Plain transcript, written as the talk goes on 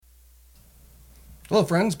Hello,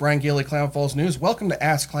 friends. Brian Gailey, Klamath Falls News. Welcome to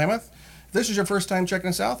Ask Klamath. If this is your first time checking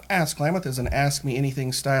us out, Ask Klamath is an Ask Me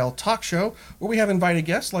Anything style talk show where we have invited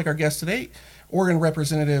guests like our guest today, Oregon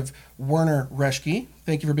Representative Werner Reschke.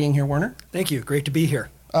 Thank you for being here, Werner. Thank you. Great to be here.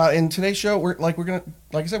 In today's show, we're going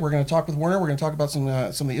to talk with Werner. We're going to talk about some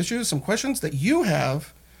of the issues, some questions that you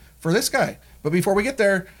have for this guy. But before we get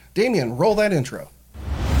there, Damien, roll that intro.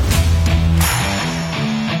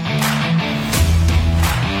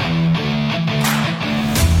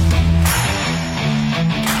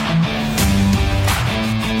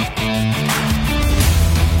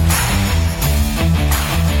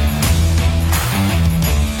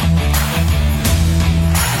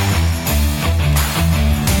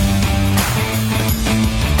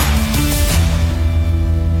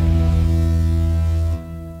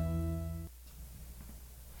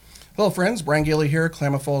 Hello, friends. Brian Gailey here,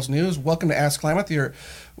 Klamath Falls News. Welcome to Ask Klamath.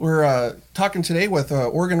 We're talking today with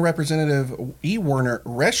Oregon Representative E. Werner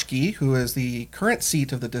Reschke, who is the current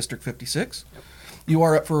seat of the District 56. Yep. You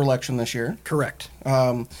are up for election this year. Correct.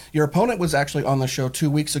 Your opponent was actually on the show 2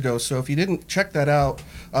 weeks ago, so if you didn't check that out,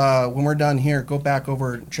 when we're done here, go back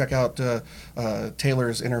over and check out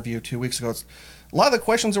Taylor's interview 2 weeks ago. A lot of the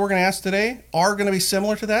questions that we're going to ask today are going to be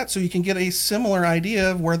similar to that, so you can get a similar idea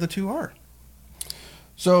of where the two are.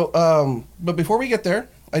 So, but before we get there,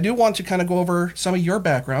 I do want to kind of go over some of your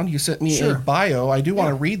background. You sent me a bio. I do want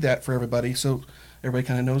to read that for everybody so everybody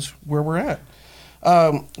kind of knows where we're at.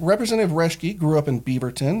 Representative Reschke grew up in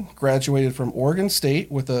Beaverton, graduated from Oregon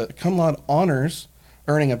State with a cum laude honors,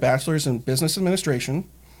 earning a bachelor's in business administration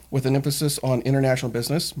with an emphasis on international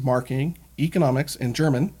business, marketing, economics, and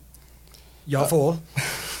German. Ja voll.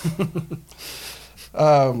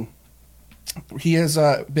 He has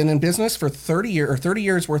been in business for 30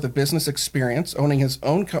 years worth of business experience, owning his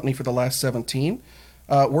own company for the last 17,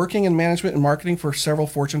 working in management and marketing for several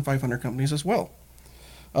Fortune 500 companies as well.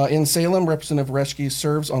 In Salem, Representative Reschke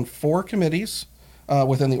serves on 4 committees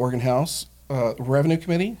within the Oregon House: Revenue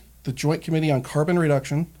Committee, the Joint Committee on Carbon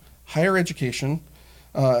Reduction, Higher Education,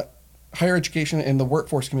 and the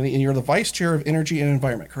Workforce Committee, and you're the Vice Chair of Energy and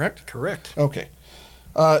Environment, correct? Correct. Okay.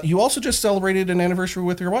 You also just celebrated an anniversary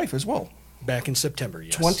with your wife as well. Back in September,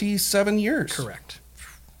 yes. 27 years. Correct.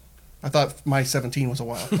 I thought my 17 was a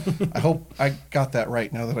while. I hope I got that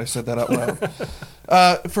right now that I said that out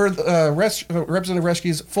loud. For Representative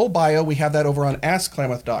Reschke's full bio, we have that over on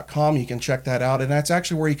AskKlamath.com. You can check that out, and that's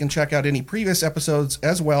actually where you can check out any previous episodes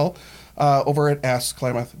as well over at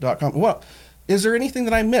AskKlamath.com. Well, is there anything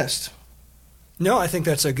that I missed? No, I think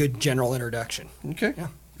that's a good general introduction. Okay. Yeah.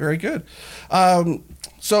 Very good.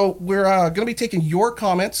 So we're going to be taking your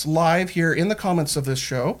comments live here in the comments of this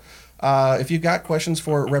show. If you've got questions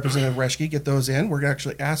for Representative Reschke, get those in. We're going to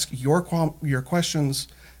actually ask your questions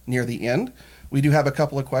near the end. We do have a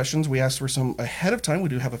couple of questions. We asked for some ahead of time. We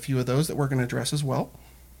do have a few of those that we're going to address as well.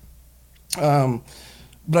 But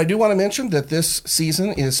I do want to mention that this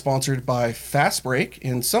season is sponsored by Fast Break,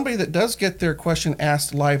 and somebody that does get their question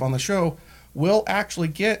asked live on the show will actually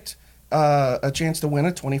get a chance to win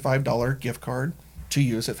a $25 gift card to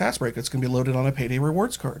use at Fast Break. It's going to be loaded on a Payday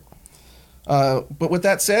Rewards card. But with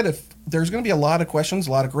that said, if there's going to be a lot of questions,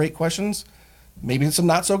 a lot of great questions, maybe some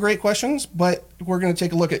not so great questions, but we're going to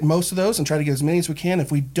take a look at most of those and try to get as many as we can.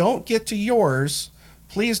 If we don't get to yours,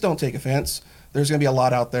 please don't take offense. There's going to be a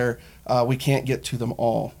lot out there. We can't get to them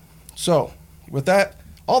all. So with that,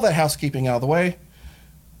 all that housekeeping out of the way,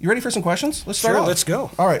 you ready for some questions? Let's start off. Let's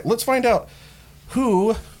go. All right, let's find out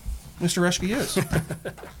who Mr. Reschke is.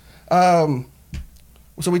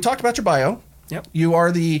 So we talked about your bio. Yep. You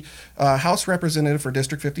are the House Representative for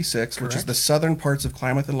District 56, Correct. which is the southern parts of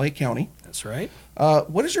Klamath and Lake County. That's right.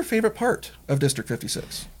 What is your favorite part of District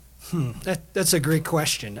 56? That's a great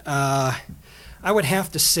question. I would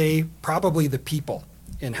have to say probably the people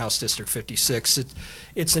in House District 56.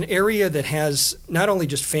 It's an area that has not only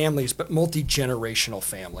just families, but multi-generational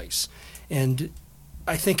families. And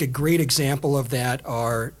I think a great example of that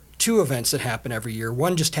are 2 events that happen every year.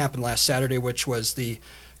 One just happened last Saturday, which was the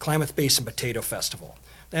Klamath Basin Potato Festival.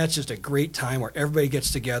 That's just a great time where everybody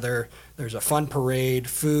gets together. There's a fun parade,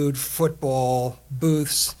 food, football,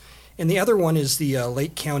 booths. And the other one is the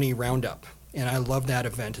Lake County Roundup. And I love that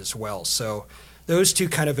event as well. So those 2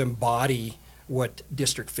 kind of embody what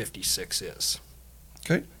District 56 is.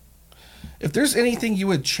 Okay. If there's anything you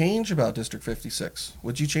would change about District 56,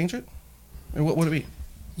 would you change it? And what would it be?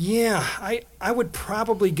 Yeah, I would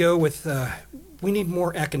probably go with we need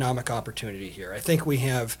more economic opportunity here. I think we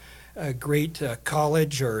have a great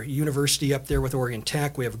college or university up there with Oregon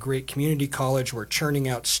Tech. We have a great community college. We're churning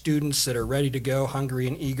out students that are ready to go, hungry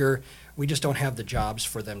and eager. We just don't have the jobs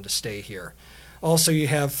for them to stay here. Also, you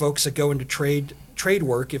have folks that go into trade trade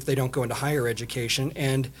work if they don't go into higher education,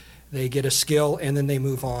 and they get a skill and then they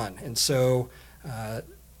move on. And so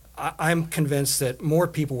I'm convinced that more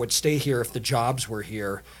people would stay here if the jobs were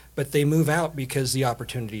here, but they move out because the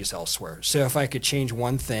opportunity is elsewhere. So if I could change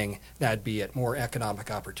one thing, that'd be it, more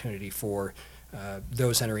economic opportunity for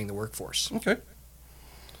those entering the workforce. Okay.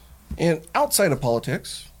 And outside of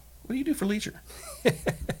politics, what do you do for leisure?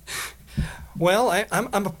 Well,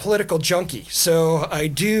 I'm a political junkie, so I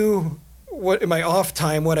do what in my off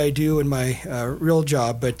time, what I do in my real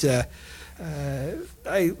job, but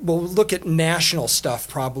I will look at national stuff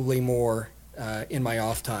probably more in my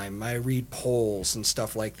off time. I read polls and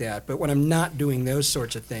stuff like that, but when I'm not doing those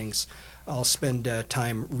sorts of things, I'll spend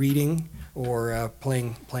time reading or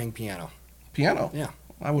playing piano. Piano? Yeah.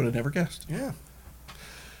 I would have never guessed. Yeah.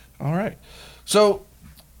 All right. So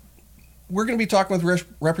we're going to be talking with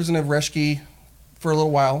Representative Reschke for a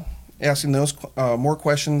little while, asking those more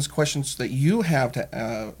questions that you have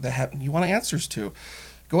you want answers to.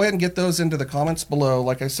 Go ahead and get those into the comments below.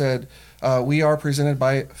 Like I said, we are presented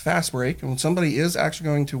by Fast Break, and somebody is actually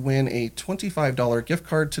going to win a $25 gift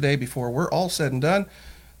card today before we're all said and done,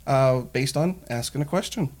 based on asking a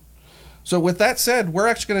question. So with that said, we're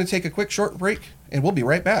actually going to take a quick short break, and we'll be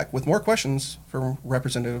right back with more questions from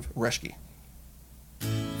Representative Reschke.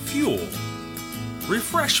 Fuel,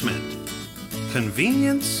 refreshment,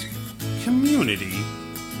 convenience, community,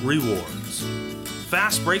 rewards.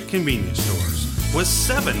 Fast Break convenience stores with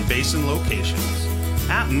 7 Basin locations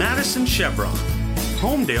at Madison Chevron,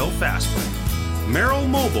 Homedale Fast Break, Merrill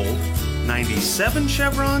Mobile, 97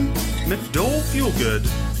 Chevron, McDowell Fuel Good,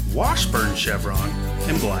 Washburn Chevron,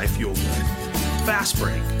 and Blythe Fuel Good. Fast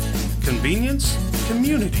Break, convenience,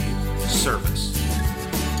 community, service.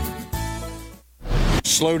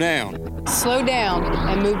 Slow down. Slow down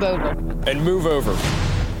and move over. And move over.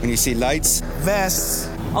 When you see lights, vests,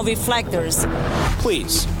 or reflectors,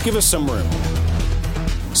 please give us some room.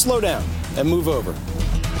 Slow down and move over.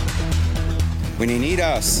 when you need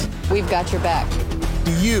us, we've got your back.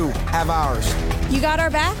 You have ours. You got our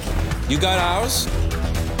back? You got ours?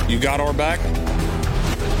 You got our back?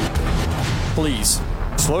 Please,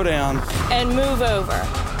 slow down. And move over.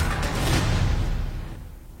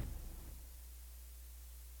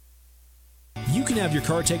 You can have your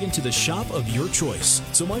car taken to the shop of your choice.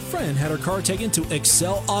 So my friend had her car taken to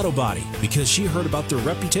Excel Auto Body because she heard about their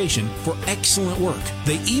reputation for excellent work.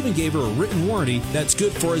 They even gave her a written warranty that's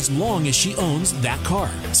good for as long as she owns that car.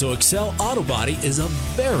 So Excel Auto Body is a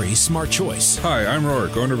very smart choice. Hi, I'm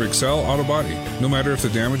Rourke, owner of Excel Auto Body. No matter if the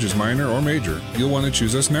damage is minor or major, you'll want to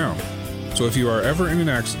choose us now. So if you are ever in an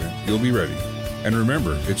accident, you'll be ready. And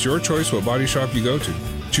remember, it's your choice what body shop you go to.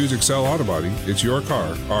 Choose Excel Auto Body. It's your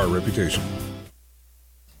car, our reputation.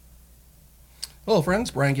 Hello, friends.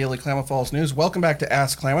 Brian Gailey, Klamath Falls News. Welcome back to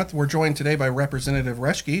Ask Klamath. We're joined today by Representative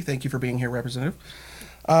Reschke. Thank you for being here, Representative.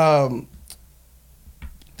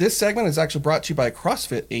 This segment is actually brought to you by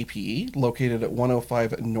CrossFit APE, located at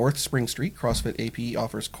 105 North Spring Street. CrossFit APE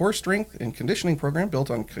offers core strength and conditioning program built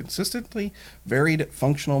on consistently varied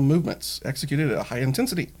functional movements executed at a high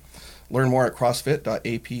intensity. Learn more at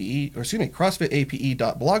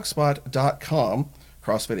CrossFit.ape.blogspot.com.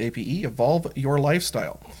 CrossFit APE, evolve your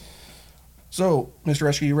lifestyle. So, Mr.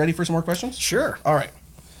 Reschke, you ready for some more questions? Sure. All right.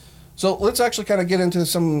 So let's actually kind of get into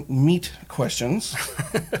some meat questions.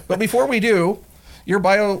 But before we do, your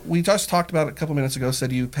bio, we just talked about it a couple minutes ago,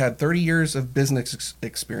 said you've had 30 years of business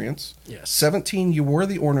experience. Yes. 17, you were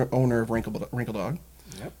the owner of Wrinkle Dog.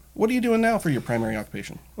 Yep. What are you doing now for your primary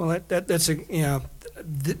occupation? Well, that's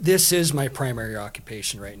this is my primary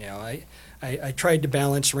occupation right now. I tried to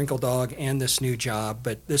balance Wrinkle Dog and this new job,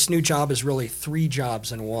 but this new job is really 3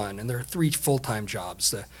 jobs in one, and there are 3 full-time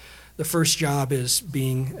jobs. The first job is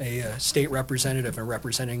being a state representative and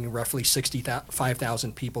representing roughly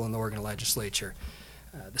 65,000 people in the Oregon legislature.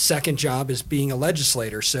 The second job is being a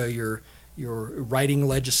legislator, so you're writing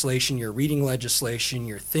legislation, you're reading legislation,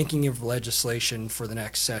 you're thinking of legislation for the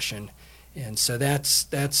next session, and so that's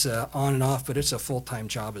on and off, but it's a full-time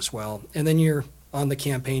job as well. And then you're on the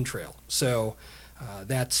campaign trail. So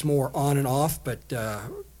that's more on and off, but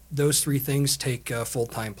those 3 things take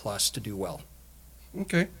full-time plus to do well.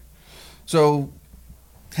 Okay. So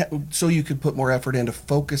you could put more effort into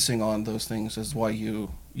focusing on those things is why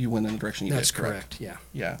you went in the direction you did. That's correct. Yeah.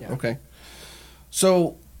 Okay.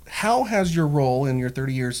 So how has your role in your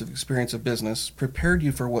 30 years of experience of business prepared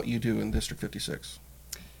you for what you do in District 56?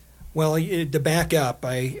 Well, to back up,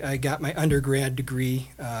 I got my undergrad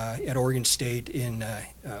degree at Oregon State in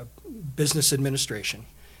business administration.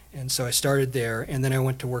 And so I started there, and then I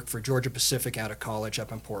went to work for Georgia Pacific out of college up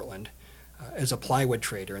in Portland. as a plywood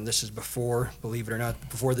trader, and this is before, believe it or not,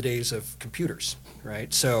 before the days of computers,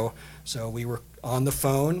 right? So we were on the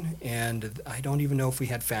phone, and I don't even know if we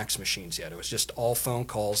had fax machines yet. It was just all phone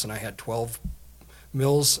calls, and I had 12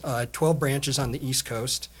 mills, 12 branches on the East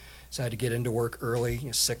Coast, so I had to get into work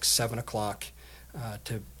early, 6, 7 o'clock,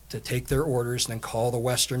 to take their orders and then call the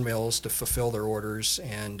Western mills to fulfill their orders,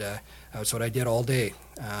 and that's what I did all day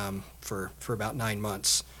for about 9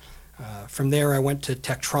 months. From there, I went to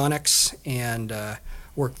Tektronix and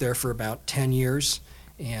worked there for about 10 years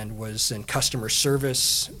and was in customer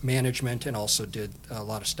service management and also did a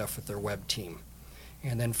lot of stuff with their web team.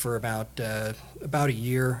 And then for about a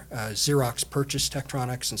year, Xerox purchased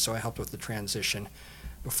Tektronix, and so I helped with the transition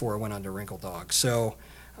before I went on to Wrinkle Dog. So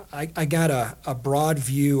I got a broad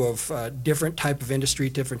view of different type of industry,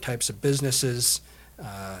 different types of businesses,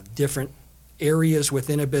 different areas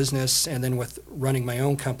within a business, and then with running my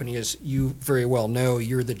own company, as you very well know,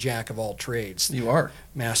 you're the jack of all trades. You are.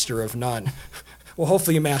 Master of none. Well,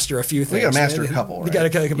 hopefully you master a few things. We got to master a couple, right? We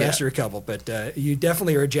got to master a couple, but you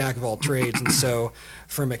definitely are a jack of all trades. And so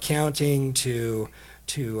from accounting to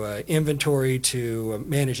inventory to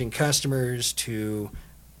managing customers to,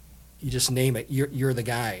 you just name it, you're the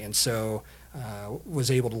guy. And so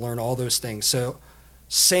was able to learn all those things. So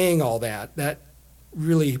saying all that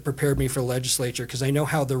really prepared me for the legislature, because I know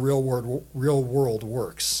how the real world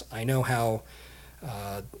works. I know how,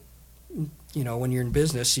 when you're in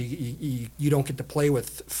business, you don't get to play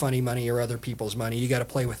with funny money or other people's money. You got to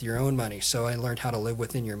play with your own money. So I learned how to live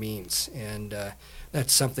within your means, and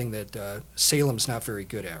that's something that Salem's not very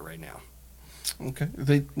good at right now. Okay,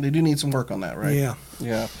 they do need some work on that, right? Yeah.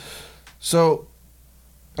 Yeah. So,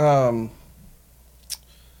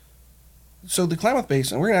 so the Klamath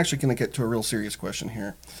Basin, we're actually going to get to a real serious question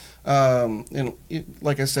here.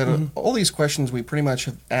 Like I said, all these questions we pretty much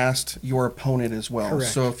have asked your opponent as well.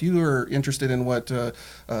 Correct. So if you are interested in what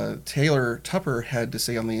Taylor Tupper had to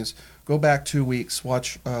say on these, go back 2 weeks,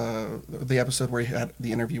 watch the episode where he had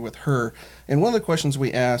the interview with her. And one of the questions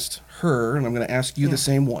we asked her, and I'm going to ask you the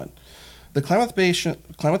same one. The Klamath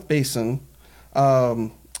Basin,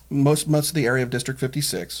 most of the area of District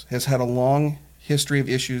 56 has had a long history of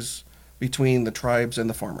issues between the tribes and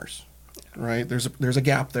the farmers, right? There's a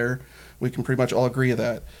gap there. We can pretty much all agree to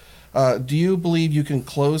that. Do you believe you can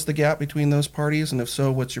close the gap between those parties? And if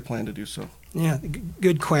so, what's your plan to do so? Yeah,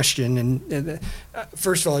 good question. And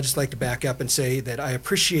first of all, I'd just like to back up and say that I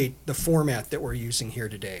appreciate the format that we're using here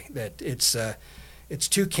today, that it's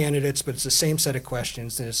two candidates, but it's the same set of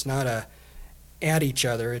questions, and it's not at each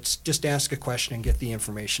other. It's just ask a question and get the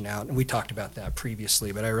information out. And we talked about that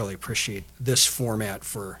previously, but I really appreciate this format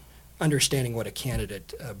for understanding what a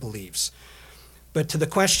candidate believes. But to the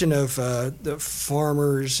question of the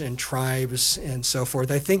farmers and tribes and so forth,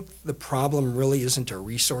 I think the problem really isn't a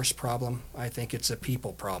resource problem. I think it's a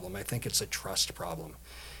people problem. I think it's a trust problem.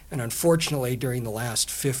 And unfortunately, during the last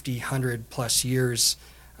 50, 100 plus years,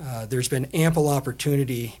 there's been ample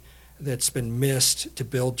opportunity that's been missed to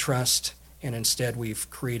build trust, and instead we've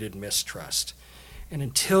created mistrust. And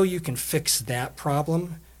until you can fix that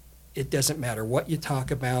problem, it doesn't matter what you talk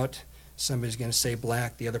about. Somebody's going to say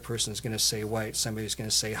black, the other person's going to say white, somebody's going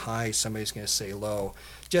to say high, somebody's going to say low,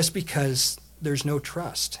 just because there's no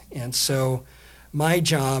trust. And so my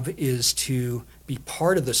job is to be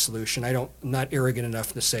part of the solution. I'm not arrogant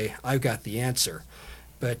enough to say I've got the answer,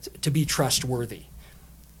 but to be trustworthy.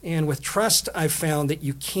 And with trust, I've found that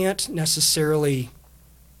you can't necessarily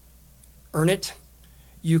earn it.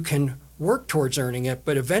 You can work towards earning it,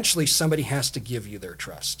 but eventually somebody has to give you their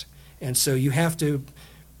trust. And so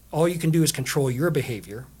all you can do is control your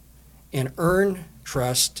behavior and earn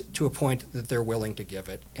trust to a point that they're willing to give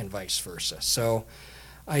it, and vice versa. So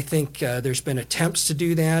I think there's been attempts to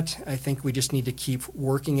do that. I think we just need to keep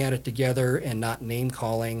working at it together and not name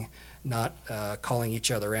calling, not calling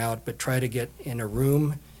each other out, but try to get in a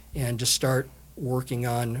room and just start working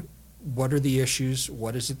on what are the issues,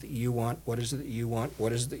 what is it that you want, what is it that you want,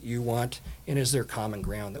 what is it that you want, and is there common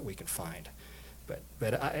ground that we can find?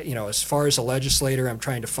 But I, as far as a legislator, I'm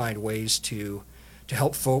trying to find ways to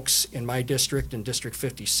help folks in my district, in District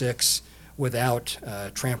 56, without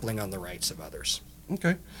trampling on the rights of others.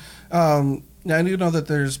 Okay. Now, I do know that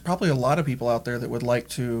there's probably a lot of people out there that would like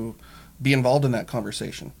to be involved in that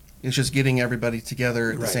conversation. It's just getting everybody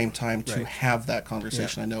together at the same time to have that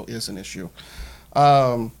conversation, I know, is an issue.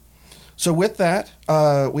 So with that,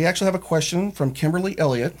 we actually have a question from Kimberly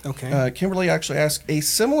Elliott. Okay. Kimberly actually asked a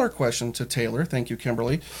similar question to Taylor. Thank you,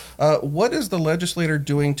 Kimberly. What is the legislator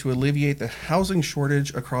doing to alleviate the housing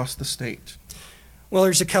shortage across the state? Well,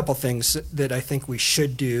 there's a couple things that I think we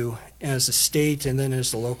should do as a state and then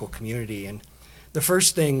as the local community. And The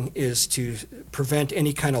first thing is to prevent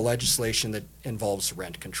any kind of legislation that involves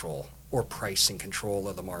rent control or pricing control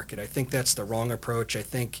of the market. I think that's the wrong approach. I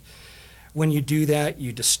think when you do that,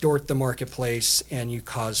 you distort the marketplace and you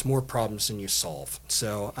cause more problems than you solve.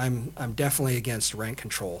 So I'm definitely against rent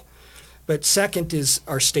control. But second is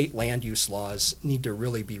our state land use laws need to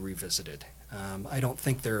really be revisited. I don't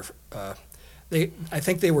think I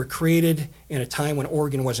think they were created in a time when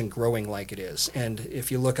Oregon wasn't growing like it is. And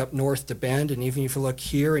if you look up north to Bend, and even if you look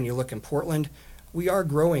here and you look in Portland, we are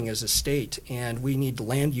growing as a state, and we need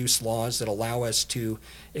land use laws that allow us to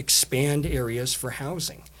expand areas for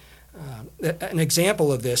housing. An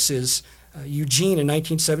example of this is Eugene in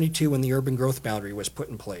 1972 when the urban growth boundary was put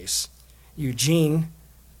in place. Eugene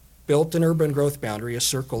built an urban growth boundary, a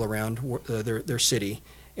circle around their city,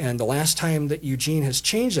 and the last time that Eugene has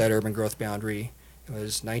changed that urban growth boundary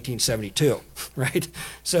was 1972, right?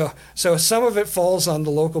 So some of it falls on the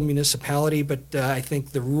local municipality, but I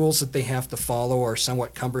think the rules that they have to follow are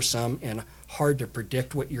somewhat cumbersome and hard to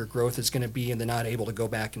predict what your growth is going to be, and they're not able to go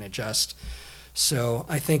back and adjust. So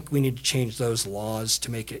I think we need to change those laws to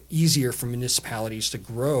make it easier for municipalities to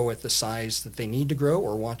grow at the size that they need to grow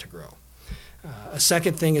or want to grow. A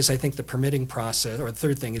second thing is I think the permitting process, or the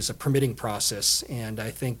third thing is the permitting process, and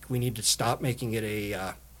I think we need to stop making it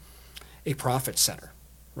a profit center,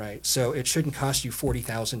 right? So it shouldn't cost you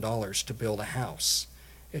 $40,000 to build a house.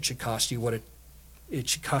 It should cost you it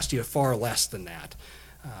should cost you far less than that.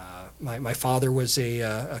 My father was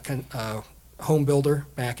a home builder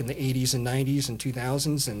back in the 80s and 90s and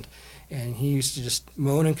 2000s, and he used to just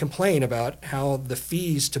moan and complain about how the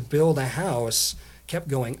fees to build a house kept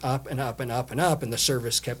going up and up and up and up, and the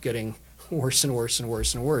service kept getting worse and worse and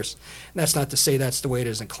worse and worse. And that's not to say that's the way it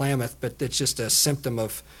is in Klamath, but it's just a symptom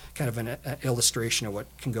of kind of an illustration of what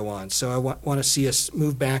can go on. So I want to see us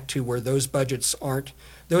move back to where those budgets aren't,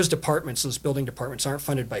 those departments, those building departments aren't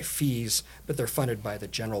funded by fees, but they're funded by the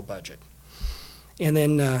general budget. And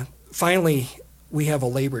then finally, we have a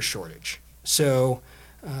labor shortage. So,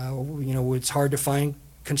 it's hard to find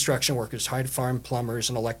construction workers, hard to find plumbers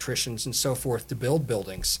and electricians and so forth to build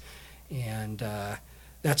buildings. And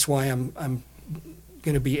that's why I'm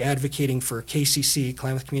going to be advocating for KCC,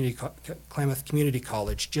 Klamath Community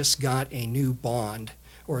College, just got a new bond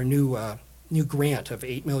or a new grant of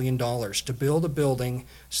 $8 million to build a building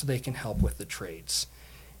so they can help with the trades.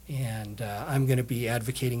 And I'm going to be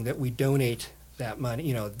advocating that we donate that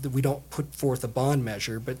money, that we don't put forth a bond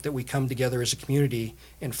measure, but that we come together as a community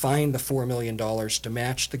and find the $4 million to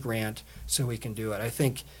match the grant so we can do it. I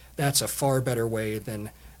think that's a far better way than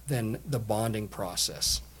the bonding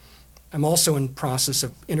process. I'm also in process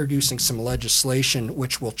of introducing some legislation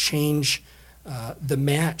which will change the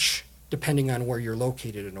match depending on where you're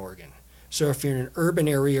located in Oregon. So if you're in an urban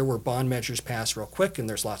area where bond measures pass real quick and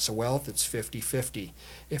there's lots of wealth, it's 50-50.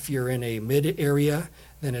 If you're in a mid area,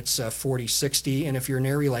 then it's 40-60. And if you're in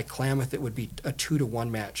an area like Klamath, it would be a 2-to-1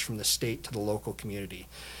 match from the state to the local community.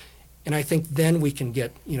 And I think then we can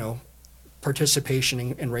get,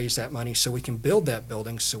 participation and raise that money so we can build that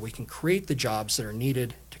building so we can create the jobs that are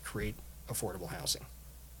needed to create affordable housing.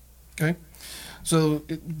 Okay. So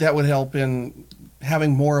that would help in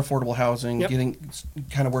having more affordable housing, getting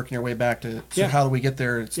kind of working your way back to how do we get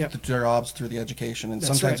there? It's the jobs through the education, and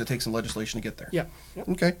sometimes it takes some legislation to get there. Yeah.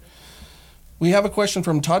 Okay. We have a question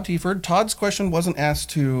from Todd Tieford. Todd's question wasn't asked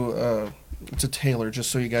to Taylor, just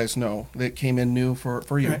so you guys know. That came in new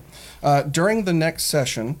for you. Right. During the next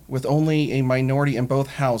session, with only a minority in both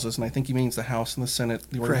houses, and I think he means the House and the Senate,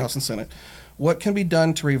 the Oregon House and Senate, what can be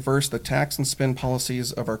done to reverse the tax and spend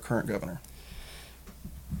policies of our current governor?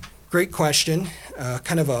 Great question.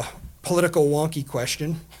 Kind of a political wonky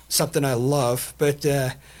question, something I love, but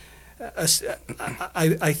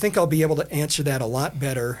I think I'll be able to answer that a lot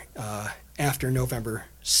better after November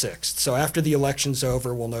 6th. So after the election's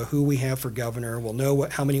over, we'll know who we have for governor, we'll know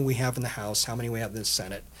how many we have in the House, how many we have in the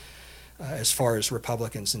Senate, as far as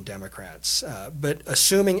Republicans and Democrats. But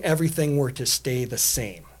assuming everything were to stay the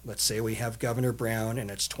same, let's say we have Governor Brown and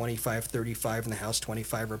it's 25-35 in the House,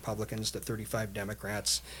 25 Republicans to 35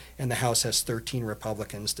 Democrats, and the House has 13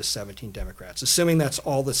 Republicans to 17 Democrats. Assuming that's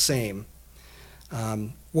all the same,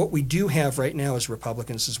 what we do have right now as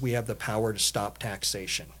Republicans is we have the power to stop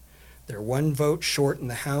taxation. They're one vote short in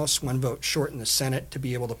the House, one vote short in the Senate to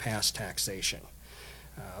be able to pass taxation.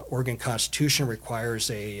 Oregon Constitution requires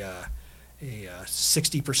a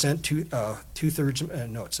 60%, two-thirds,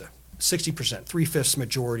 it's a 60%, 3/5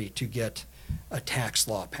 majority to get a tax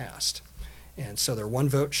law passed. And so they're one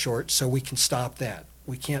vote short, so we can stop that.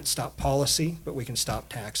 We can't stop policy, but we can stop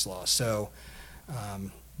tax law. So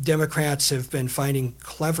Democrats have been finding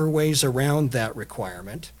clever ways around that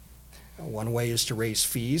requirement. One way is to raise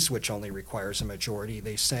fees, which only requires a majority,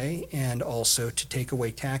 they say, and also to take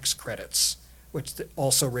away tax credits, which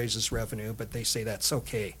also raises revenue, but they say that's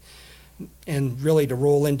okay. And really to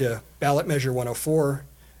roll into ballot measure 104,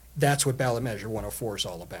 that's what ballot measure 104 is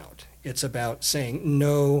all about. It's about saying,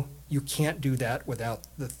 no, you can't do that without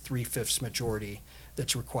the 3/5 majority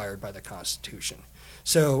that's required by the Constitution.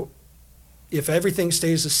 So if everything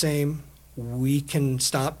stays the same, we can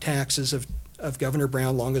stop taxes of Governor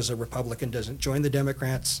Brown long as a Republican doesn't join the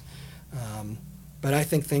Democrats. But I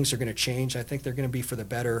think things are going to change. I think they're going to be for the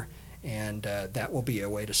better, and that will be a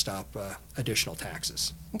way to stop additional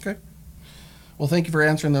taxes. Okay. Well, thank you for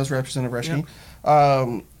answering those, Representative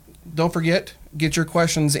Reschke. Don't forget, get your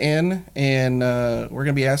questions in, and we're going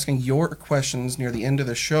to be asking your questions near the end of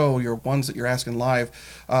the show, your ones that you're asking live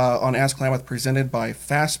on Ask Klamath, presented by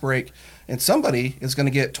Fast Break. And somebody is going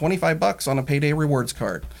to get $25 on a Payday Rewards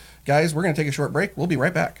card. Guys, we're going to take a short break. We'll be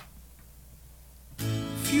right back.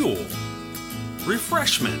 Fuel,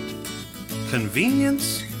 refreshment,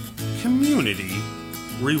 convenience, community,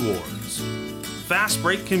 rewards. Fast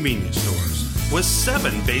Break Convenience Stores with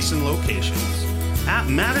 7 Basin locations at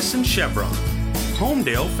Madison Chevron,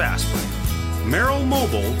 Homedale Fast Break, Merrill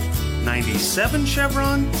Mobile, 97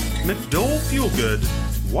 Chevron, McDowell Fuel Good,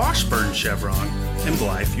 Washburn Chevron, and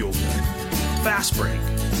Blythe Fuel Good. Fast Break,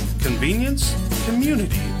 convenience,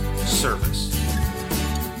 community, service.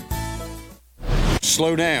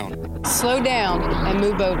 Slow down. Slow down and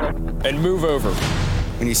move over. And move over.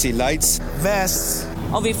 When you see lights, Vests.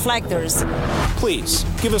 Or reflectors. Please,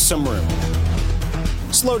 give us some room.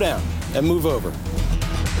 Slow down and move over.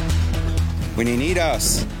 when you need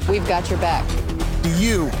us. We've got your back.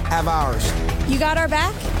 You have ours. You got our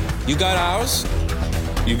back? You got ours?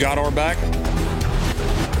 You got our back?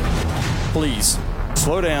 Please,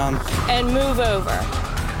 slow down. And move over.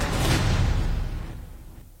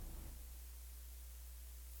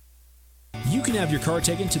 You can have your car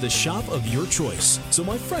taken to the shop of your choice. So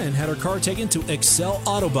my friend had her car taken to Excel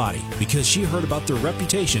Auto Body because she heard about their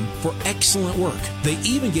reputation for excellent work. They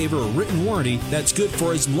even gave her a written warranty that's good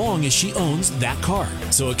for as long as she owns that car.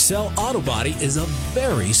 So Excel Auto Body is a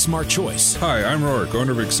very smart choice. Hi, I'm Rorik,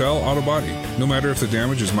 owner of Excel Auto Body. No matter if the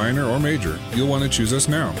damage is minor or major, you'll want to choose us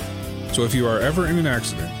now. So if you are ever in an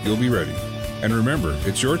accident, you'll be ready. And remember,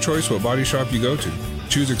 it's your choice what body shop you go to.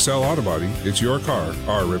 Choose Excel Auto Body. It's your car,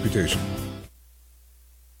 our reputation.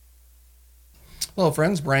 Hello,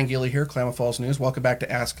 friends. Brian Geely here, Klamath Falls News. Welcome back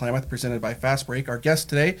to Ask Klamath, presented by Fast Break. Our guest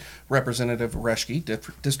today, Representative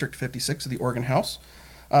Reschke, District 56 of the Oregon House.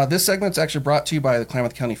 This segment's actually brought to you by the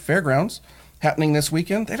Klamath County Fairgrounds. Happening this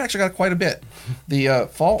weekend, they've actually got quite a bit. The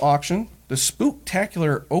fall auction, the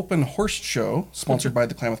Spooktacular Open Horse Show, sponsored by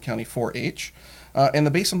the Klamath County 4-H, and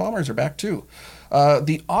the Basin Bombers are back too.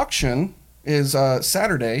 The auction is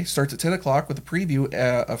Saturday, starts at 10 o'clock with a preview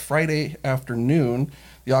a Friday afternoon.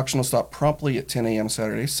 The auction will stop promptly at 10 a.m.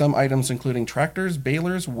 Saturday. Some items including tractors,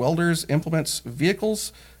 balers, welders, implements,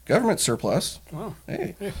 vehicles, government surplus,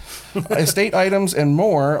 estate items, and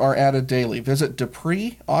more are added daily. Visit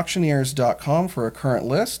DupreeAuctioneers.com for a current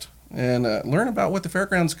list and learn about what the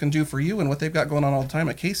fairgrounds can do for you and what they've got going on all the time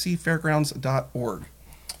at kcfairgrounds.org.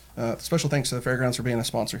 Special thanks to the fairgrounds for being a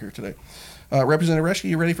sponsor here today. Representative Reschke,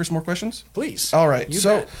 you ready for some more questions? Please. All right. You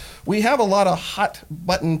So bet. we have a lot of hot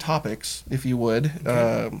button topics, if you would,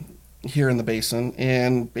 here in the basin.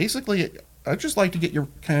 And basically, I'd just like to get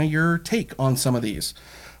your take on some of these.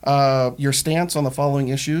 Your stance on the following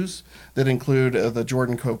issues that include the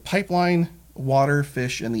Jordan Cove pipeline, water,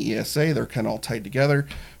 fish, and the ESA. They're kind of all tied together.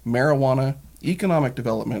 Marijuana, economic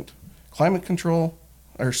development, climate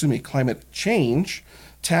change,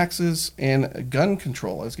 taxes, and gun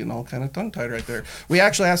control. I was getting all kind of tongue-tied right there. We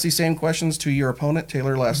actually asked these same questions to your opponent,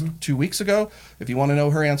 Taylor, last 2 weeks ago. If you want to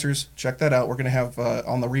know her answers, check that out. We're going to have,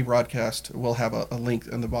 on the rebroadcast, we'll have a link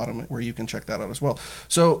in the bottom where you can check that out as well.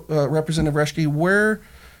 So, Representative Reschke, where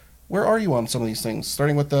are you on some of these things,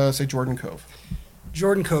 starting with, say, Jordan Cove?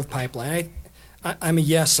 Jordan Cove pipeline. I'm a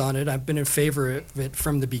yes on it. I've been in favor of it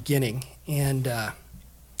from the beginning. And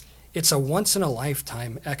it's a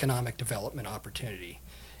once-in-a-lifetime economic development opportunity.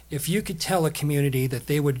 If you could tell a community that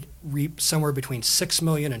they would reap somewhere between $6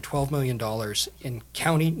 million and $12 million in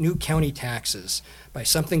new county taxes by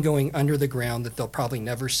something going under the ground that they'll probably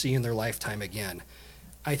never see in their lifetime again,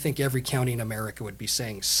 I think every county in America would be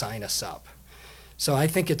saying, sign us up. So I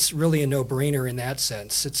think it's really a no-brainer in that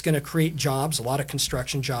sense. It's going to create jobs, a lot of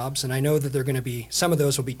construction jobs, and I know that they're going to be, some of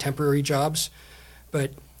those will be temporary jobs,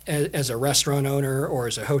 but as a restaurant owner or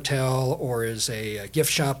as a hotel or as a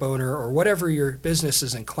gift shop owner or whatever your business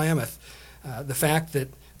is in Klamath, the fact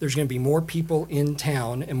that there's going to be more people in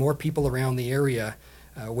town and more people around the area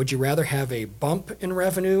Would you rather have a bump in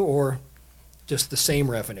revenue or just the same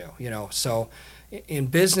revenue? So in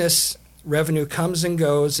business, revenue comes and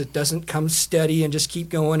goes. It doesn't come steady and just keep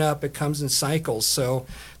going up. It comes in cycles. So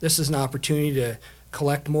this is an opportunity to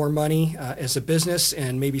collect more money as a business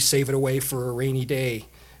and maybe save it away for a rainy day.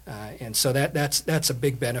 And so that's a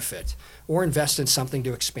big benefit. Or invest in something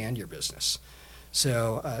to expand your business.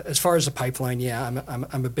 So as far as the pipeline, yeah,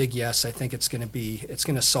 I'm a big yes. I think it's going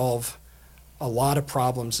to solve a lot of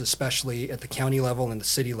problems, especially at the county level and the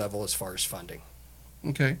city level as far as funding.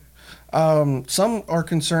 Okay. Some are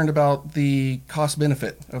concerned about the cost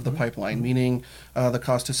benefit of the pipeline, meaning the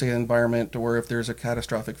cost to, say, the environment, or if there's a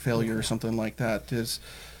catastrophic failure or something like that.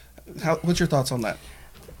 What's your thoughts on that?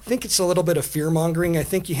 I think it's a little bit of fear-mongering. I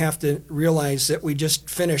think you have to realize that we just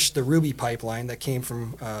finished the Ruby pipeline that came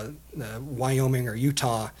from Wyoming or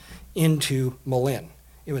Utah into Malin.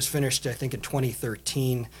 It was finished, I think, in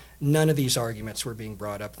 2013. None of these arguments were being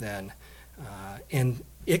brought up then. And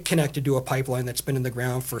it connected to a pipeline that's been in the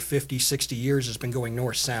ground for 50, 60 years, has been going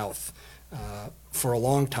north-south for a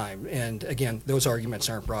long time. And again, those arguments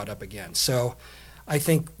aren't brought up again. So I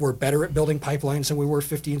think we're better at building pipelines than we were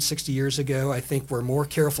 50 and 60 years ago. I think we're more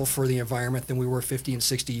careful for the environment than we were 50 and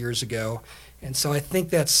 60 years ago. And so I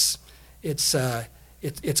think it's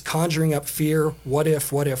conjuring up fear. What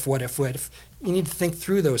if? You need to think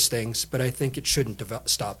through those things, but I think it shouldn't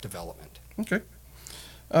stop development. Okay.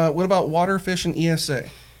 What about water, fish, and ESA?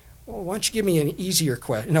 Well, why don't you give me an easier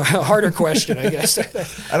question? No, a harder question, I guess.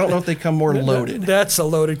 I don't know if they come more loaded. That's a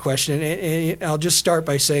loaded question. And I'll just start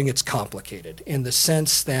by saying it's complicated in the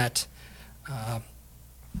sense that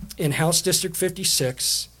in House District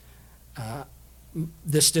 56,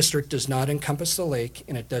 this district does not encompass the lake,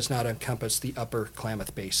 and it does not encompass the Upper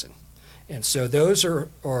Klamath Basin. And so those are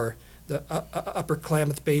the Upper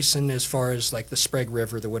Klamath Basin, as far as like the Sprague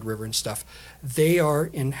River, the Wood River and stuff, they are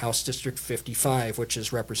in House District 55, which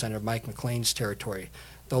is Representative Mike McLean's territory.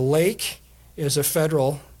 The lake is a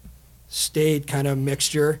federal state kind of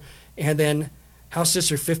mixture, and then House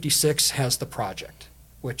District 56 has the project,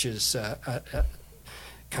 which is a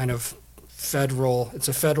kind of federal. It's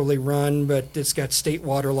a federally run, but it's got state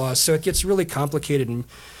water laws, so it gets really complicated. And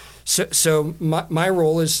so my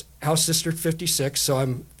role is House District 56, so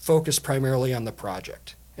I'm focused primarily on the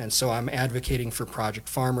project. And so I'm advocating for project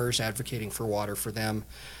farmers, advocating for water for them.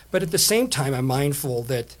 But at the same time, I'm mindful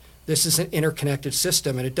that this is an interconnected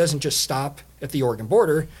system, and it doesn't just stop at the Oregon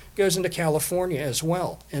border, it goes into California as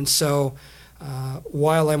well. And so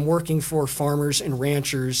while I'm working for farmers and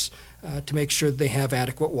ranchers to make sure that they have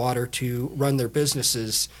adequate water to run their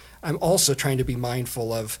businesses, I'm also trying to be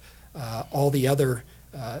mindful of all the other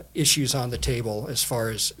issues on the table as far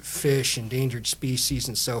as fish, endangered species,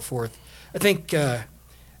 and so forth. I think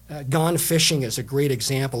Gone Fishing is a great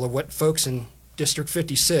example of what folks in District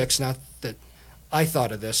 56, not that I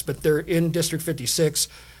thought of this, but they're in District 56,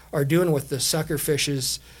 are doing with the sucker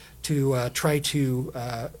fishes to try to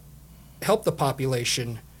help the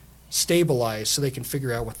population stabilize so they can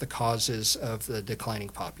figure out what the cause is of the declining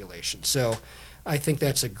population. So I think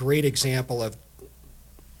that's a great example of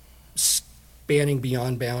spanning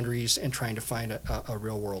beyond boundaries and trying to find a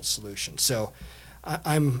real world solution. So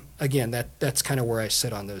I'm, again, that's kind of where I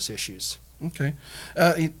sit on those issues. Okay.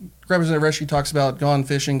 Representative Reschke talks about Gone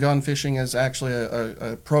Fishing. Gone Fishing is actually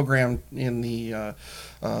a program in the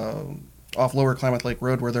off Lower Klamath Lake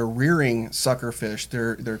Road where they're rearing sucker fish.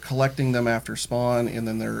 They're collecting them after spawn, and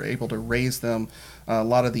then they're able to raise them. A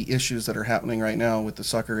lot of the issues that are happening right now with the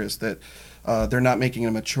sucker is that they're not making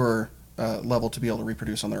a mature level to be able to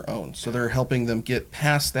reproduce on their own. So they're helping them get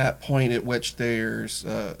past that point at which there's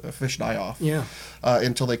a fish die-off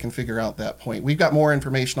until they can figure out that point. We've got more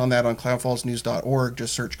information on that on cloudfallsnews.org.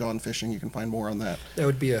 Just search Gone Fishing. You can find more on that. That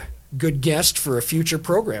would be a good guest for a future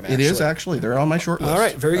program, actually. It is, actually. They're on my short list. All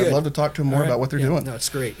right, very good. I'd love to talk to them more about what they're doing. No, it's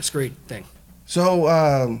great. It's a great thing.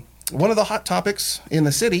 So one of the hot topics in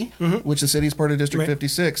the city, which the city is part of District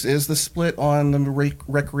 56, is the split on the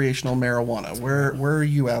recreational marijuana. Where are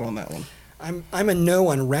you at on that one? I'm a no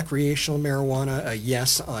on recreational marijuana, a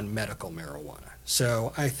yes on medical marijuana.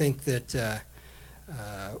 So I think that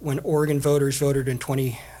when Oregon voters voted in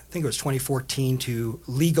 2014 to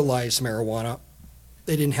legalize marijuana,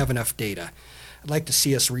 they didn't have enough data. I'd like to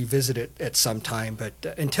see us revisit it at some time, but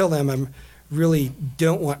until then, I really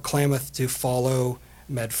don't want Klamath to follow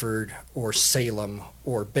Medford or Salem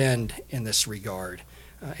or Bend in this regard.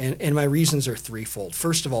 And my reasons are threefold.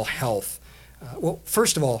 First of all, health.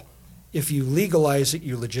 First of all, if you legalize it,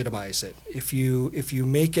 you legitimize it. If you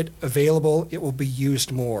make it available, it will be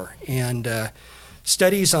used more. And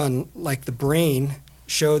studies on like the brain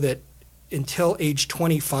show that until age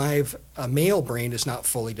 25, a male brain is not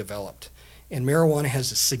fully developed. And marijuana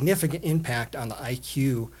has a significant impact on the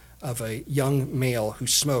IQ of a young male who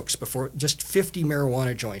smokes. Before just 50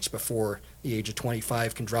 marijuana joints before the age of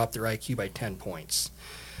 25 can drop their IQ by 10 points.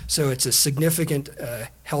 So it's a significant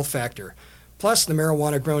health factor. Plus, the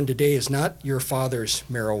marijuana grown today is not your father's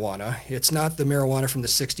marijuana. It's not the marijuana from the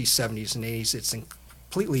 60s, 70s, and 80s. It's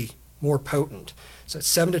completely more potent. So it's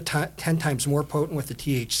 7 to 10 times more potent with the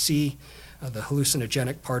THC, the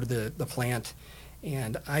hallucinogenic part of the plant.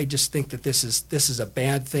 And I just think that this is a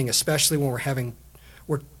bad thing, especially when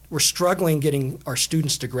we're struggling getting our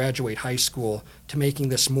students to graduate high school, to making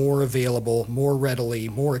this more available, more readily,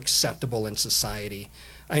 more acceptable in society.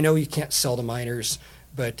 I know you can't sell to minors,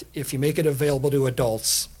 but if you make it available to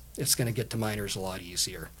adults, it's going to get to minors a lot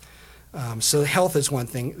easier. So health is one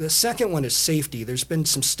thing. The second one is safety. There's been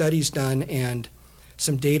some studies done and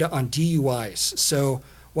some data on DUIs. So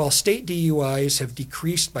while state DUIs have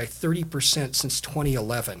decreased by 30% since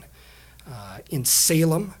 2011, in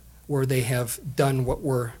Salem, where they have done what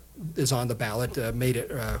is on the ballot, made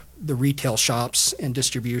it the retail shops and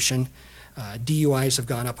distribution, DUIs have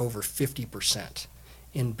gone up over 50%.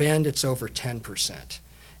 In Bend, it's over 10%.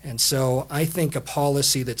 And so I think a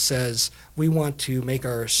policy that says we want to make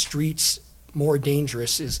our streets more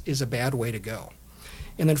dangerous is a bad way to go.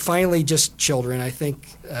 And then finally, just children. I think,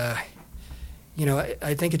 I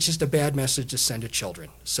think it's just a bad message to send to children.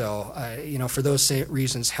 So, for those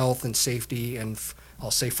reasons, health and safety, and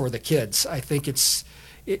I'll say for the kids, I think it's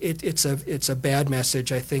a bad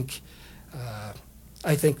message. I think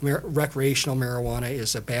recreational marijuana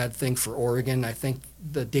is a bad thing for Oregon. I think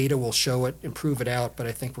the data will show it and prove it out, but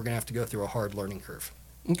I think we're going to have to go through a hard learning curve.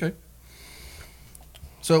 Okay.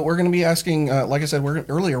 So we're going to be asking, like I said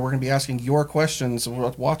earlier, we're going to be asking your questions. We're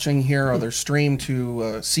watching here on their stream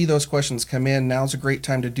to see those questions come in. Now's a great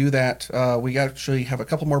time to do that. We actually have a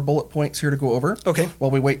couple more bullet points here to go over. Okay. While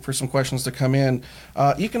we wait for some questions to come in.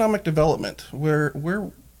 Economic development,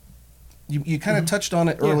 you kind of touched on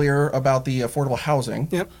it earlier about the affordable housing,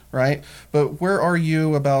 right? But where are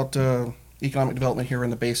you about economic development here in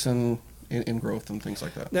the basin, in growth and things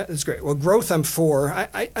like that? That's great. Well, growth I'm for.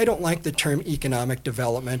 I don't like the term economic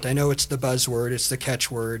development. I know it's the buzzword, it's the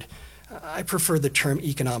catchword. I prefer the term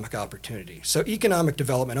economic opportunity. So economic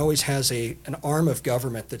development always has an arm of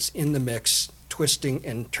government that's in the mix, twisting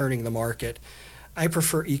and turning the market. I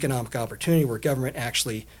prefer economic opportunity where government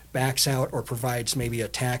actually backs out or provides maybe a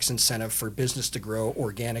tax incentive for business to grow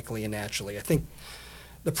organically and naturally. I think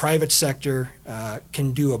the private sector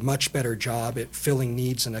can do a much better job at filling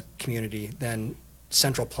needs in a community than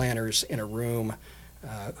central planners in a room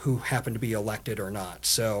who happen to be elected or not.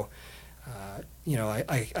 So,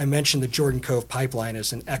 I mentioned the Jordan Cove pipeline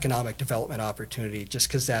as an economic development opportunity just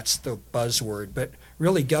because that's the buzzword, but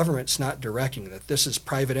really government's not directing that. This is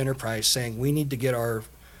private enterprise saying we need to get our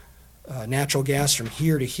natural gas from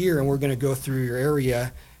here to here, and we're going to go through your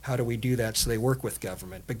area. How do we do that? So they work with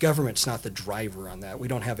government, but government's not the driver on that. We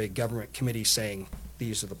don't have a government committee saying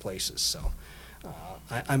these are the places. So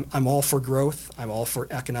I'm all for growth. I'm all for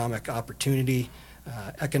economic opportunity.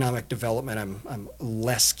 Economic development, I'm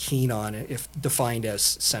less keen on it if defined as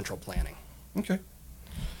central planning. Okay.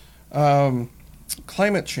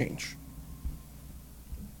 Climate change.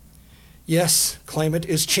 Yes, climate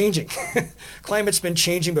is changing. Climate's been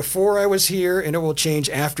changing before I was here, and it will change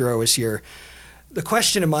after I was here. The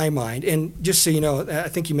question in my mind, and just so you know, I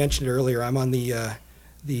think you mentioned it earlier, I'm on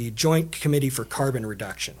the Joint Committee for Carbon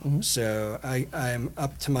Reduction. Mm-hmm. So I'm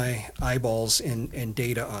up to my eyeballs in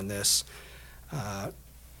data on this.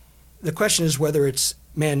 The question is whether it's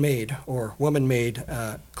man-made or woman-made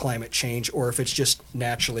climate change, or if it's just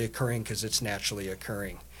naturally occurring because it's naturally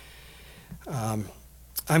occurring.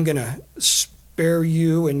 I'm going to spare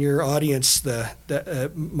you and your audience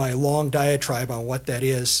my long diatribe on what that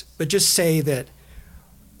is, but just say that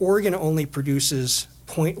Oregon only produces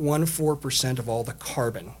 0.14% of all the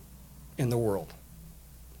carbon in the world.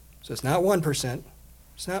 So it's not 1%,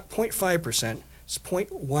 it's not 0.5%, it's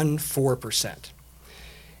 0.14%.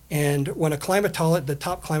 And when the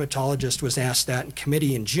top climatologist was asked that in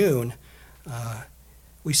committee in June,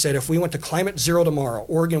 we said if we went to climate zero tomorrow,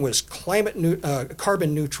 Oregon was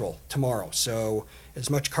carbon neutral tomorrow. So as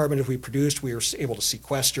much carbon as we produced, we were able to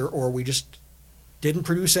sequester, or we just didn't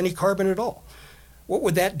produce any carbon at all. What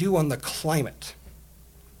would that do on the climate?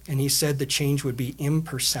 And he said the change would be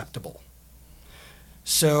imperceptible.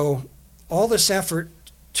 So all this effort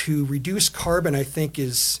to reduce carbon, I think,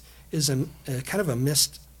 is a kind of a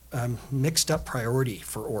mixed up priority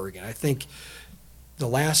for Oregon. I think the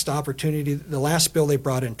last bill they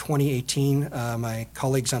brought in 2018, my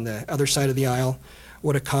colleagues on the other side of the aisle,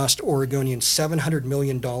 would have cost Oregonians $700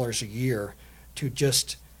 million a year to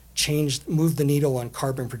just move the needle on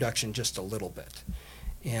carbon production just a little bit.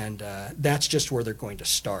 And that's just where they're going to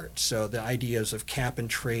start. So the ideas of cap and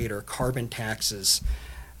trade or carbon taxes,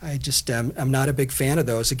 I'm not a big fan of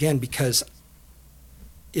those, again, because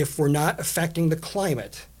if we're not affecting the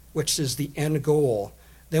climate, which is the end goal,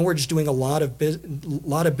 then we're just doing a lot of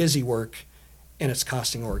busy work, and it's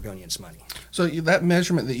costing Oregonians money. So that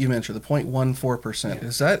measurement that you mentioned, the 0.14%,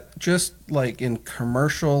 is that just like in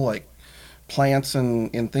commercial, like plants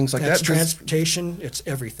and things like That's that? transportation, it's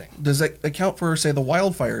everything. Does that account for, say, the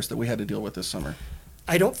wildfires that we had to deal with this summer?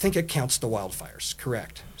 I don't think it counts the wildfires,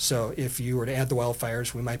 correct. So if you were to add the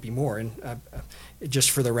wildfires, we might be more. And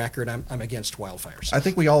just for the record, I'm against wildfires. I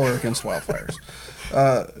think we all are against wildfires.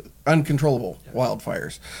 Uncontrollable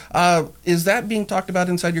wildfires. Is that being talked about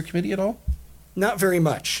inside your committee at all? Not very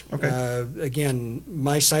much. Okay. Again,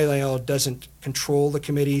 my SILAL doesn't control the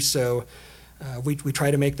committee, so we try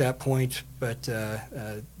to make that point, but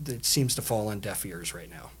it seems to fall on deaf ears right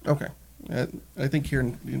now. Okay. I think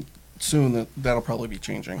here soon that'll probably be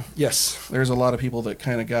changing. Yes. There's a lot of people that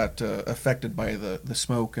kind of got affected by the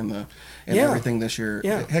smoke and everything this year.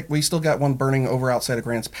 Yeah. Heck, we still got one burning over outside of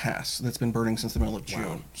Grants Pass that's been burning since the middle of June.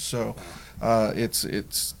 Wow. So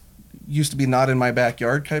it's used to be not in my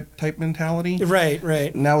backyard type mentality.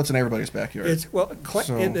 Right. Now it's in everybody's backyard.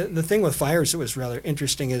 The thing with fires that was rather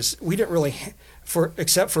interesting is we didn't really,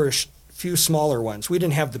 except for a few smaller ones, we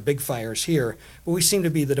didn't have the big fires here, but we seemed to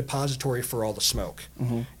be the depository for all the smoke.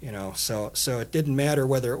 Mm-hmm. So it didn't matter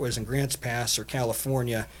whether it was in Grants Pass or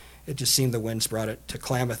California. It just seemed the winds brought it to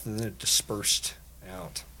Klamath and then it dispersed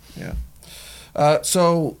out. Yeah.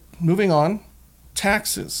 So moving on.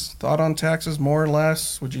 Taxes. Thought on taxes, more or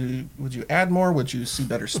less? Would you add more? Would you see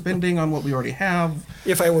better spending on what we already have?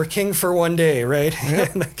 If I were king for one day, right? Yeah.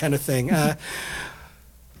 That kind of thing.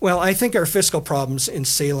 Well, I think our fiscal problems in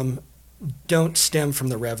Salem don't stem from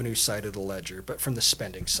the revenue side of the ledger, but from the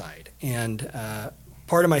spending side. And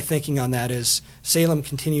part of my thinking on that is Salem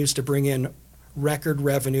continues to bring in record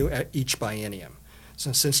revenue at each biennium.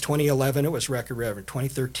 So since 2011, it was record revenue,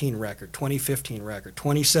 2013 record, 2015 record,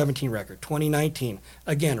 2017 record, 2019,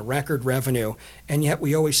 again, record revenue, and yet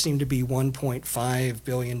we always seem to be $1.5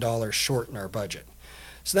 billion short in our budget.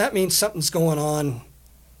 So that means something's going on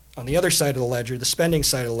the other side of the ledger, the spending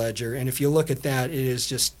side of the ledger, and if you look at that, it is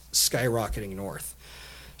just skyrocketing north.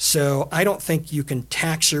 So I don't think you can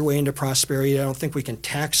tax your way into prosperity. I don't think we can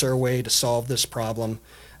tax our way to solve this problem.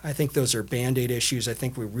 I think those are Band-Aid issues. I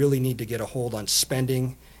think we really need to get a hold on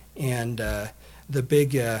spending. And the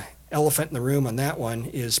big elephant in the room on that one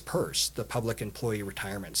is PERS, the Public Employee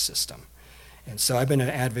Retirement System. And so I've been an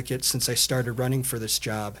advocate since I started running for this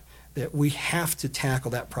job that we have to tackle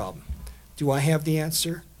that problem. Do I have the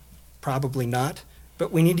answer? Probably not.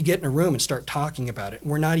 But we need to get in a room and start talking about it.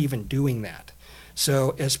 We're not even doing that.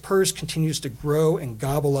 So as PERS continues to grow and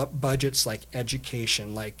gobble up budgets like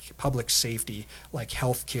education, like public safety, like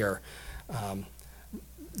healthcare,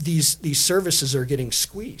 these services are getting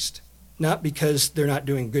squeezed. Not because they're not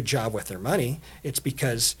doing a good job with their money, it's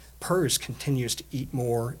because PERS continues to eat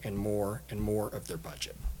more and more and more of their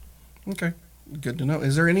budget. Okay, good to know.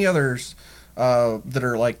 Is there any others that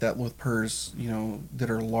are like that with PERS,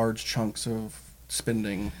 that are large chunks of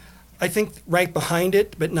spending? I think right behind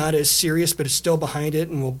it, but not as serious, but it's still behind it,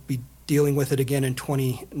 and we'll be dealing with it again in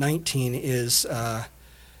 2019, is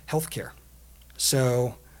healthcare.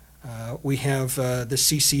 So we have the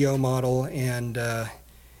CCO model, and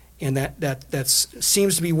that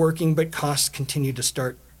seems to be working, but costs continue to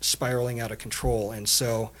start spiraling out of control. And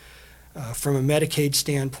so from a Medicaid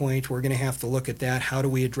standpoint, we're going to have to look at that. How do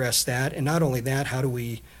we address that? And not only that, how do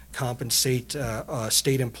we compensate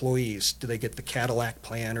state employees? Do they get the Cadillac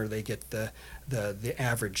plan or they get the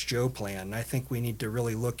average Joe plan? And I think we need to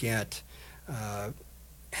really look at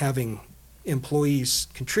having employees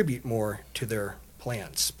contribute more to their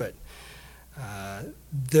plans. But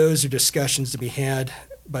those are discussions to be had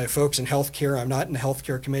by folks in healthcare. I'm not in the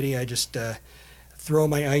healthcare committee. I just throw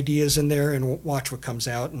my ideas in there and watch what comes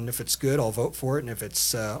out. And if it's good, I'll vote for it. And if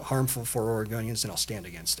it's harmful for Oregonians, then I'll stand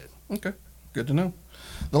against it. Okay, good to know.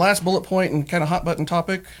 The last bullet point and kind of hot button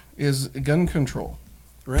topic is gun control.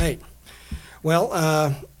 Right. Well,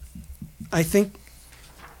 I think,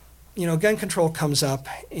 gun control comes up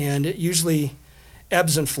and it usually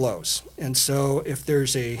ebbs and flows. And so if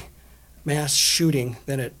there's a mass shooting,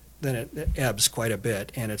 then it ebbs quite a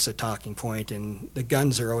bit and it's a talking point and the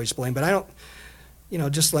guns are always blamed. But I don't,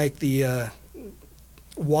 just like the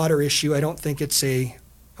water issue, I don't think it's a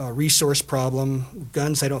resource problem.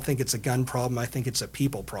 Guns, I don't think it's a gun problem. I think it's a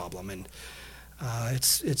people problem. And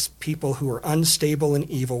It's people who are unstable and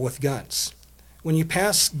evil with guns. When you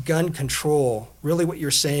pass gun control, really what you're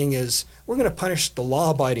saying is we're going to punish the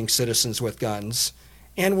law-abiding citizens with guns,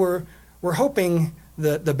 and we're hoping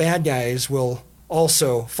that the bad guys will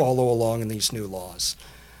also follow along in these new laws.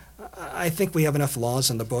 I think we have enough laws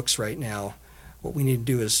in the books right now. What we need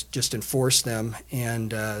to do is just enforce them,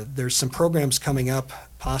 and there's some programs coming up,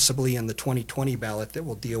 possibly in the 2020 ballot, that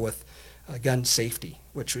will deal with gun safety,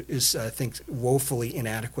 which is, I think, woefully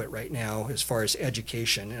inadequate right now as far as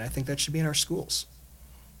education, and I think that should be in our schools.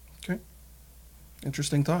 Okay.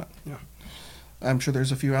 Interesting thought. Yeah. I'm sure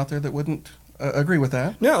there's a few out there that wouldn't agree with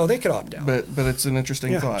that. No, they could opt out. But it's an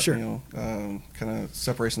interesting thought. Sure. You know, kind of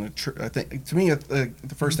separation of church. I think to me,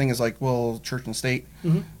 the first thing is like, well, church and state,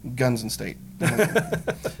 guns and state.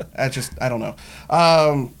 I don't know.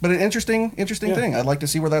 But an interesting thing. I'd like to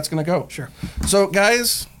see where that's going to go. Sure. So,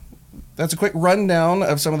 guys, that's a quick rundown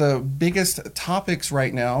of some of the biggest topics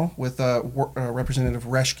right now with Representative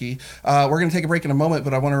Reschke. We're going to take a break in a moment,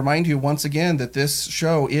 but I want to remind you once again that this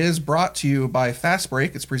show is brought to you by Fast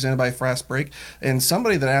Break. It's presented by Fast Break, and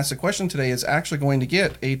somebody that asked a question today is actually going to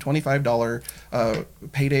get a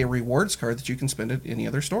 $25 payday rewards card that you can spend at any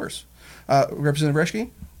other stores. Representative Reschke,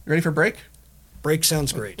 you ready for a break? Break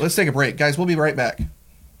sounds great. Let's take a break. Guys, we'll be right back.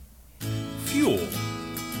 Fuel,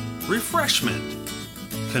 refreshment,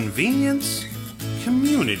 convenience,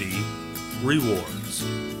 community, rewards.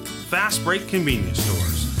 Fast Break convenience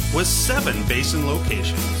stores with 7 basin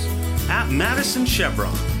locations at Madison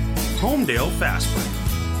Chevron, Homedale Fast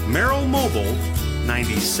Break, Merrill Mobile,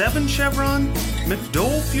 97 Chevron,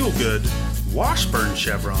 McDowell Fuel Good, Washburn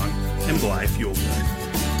Chevron, and Blythe Fuel Good.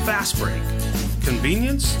 Fast Break,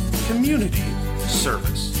 convenience, community,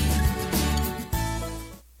 service.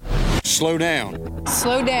 Slow down.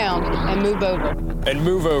 Slow down and move over. And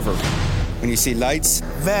move over. When you see lights,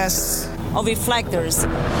 Vests. Or reflectors.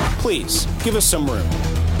 Please, give us some room.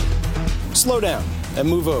 Slow down and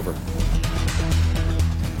move over.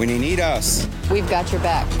 when you need us. We've got your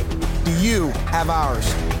back. Do you have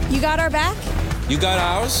ours? You got our back? You got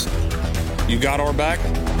ours? You got our back?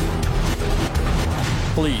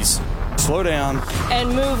 Please, slow down. And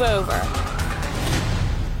move over.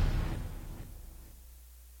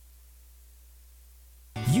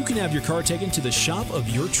 You can have your car taken to the shop of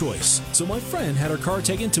your choice. So my friend had her car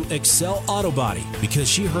taken to Excel Auto Body because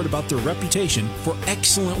she heard about their reputation for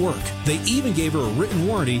excellent work. They even gave her a written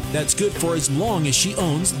warranty that's good for as long as she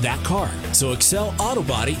owns that car. So Excel Auto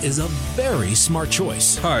Body is a very smart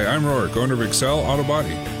choice. Hi, I'm Rourke, owner of Excel Auto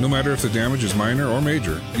Body. No matter if the damage is minor or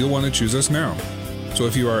major, you'll want to choose us now. So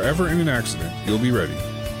if you are ever in an accident, you'll be ready.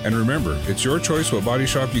 And remember, it's your choice what body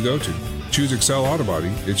shop you go to. Choose Excel Auto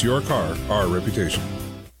Body. It's your car, our reputation.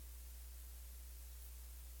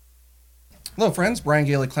 Hello, friends. Brian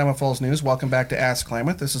Gailey, Klamath Falls News. Welcome back to Ask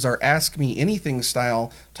Klamath. This is our Ask Me Anything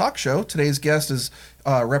style talk show. Today's guest is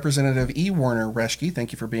Representative E. Werner Reschke.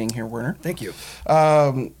 Thank you for being here, Werner. Thank you.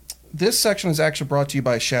 This section is actually brought to you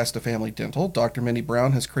by Shasta Family Dental. Dr. Mindy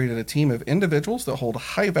Brown has created a team of individuals that hold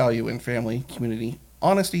high value in family, community,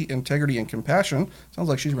 honesty, integrity, and compassion. Sounds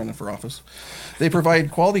like she's running for office. They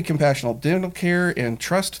provide quality, compassionate dental care and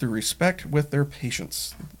trust through respect with their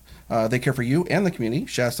patients. They care for you and the community.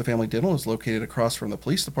 Shasta Family Dental is located across from the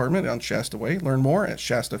police department on Shasta Way. Learn more at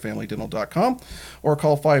shastafamilydental.com or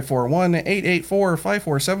call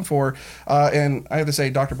 541-884-5474. And I have to say,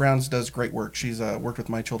 Dr. Brown does great work. She's worked with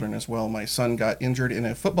my children as well. My son got injured in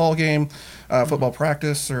a football game, football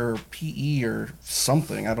practice or PE or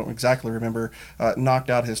something. I don't exactly remember. Knocked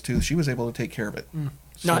out his tooth. She was able to take care of it.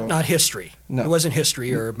 So, not history. No. It wasn't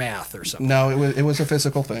history or math or something. No, it was a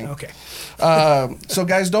physical thing. Okay. So,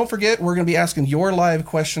 guys, don't forget, we're going to be asking your live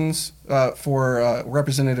questions for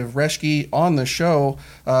Representative Reschke on the show.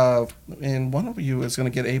 And one of you is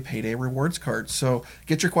going to get a payday rewards card. So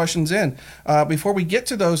get your questions in. Before we get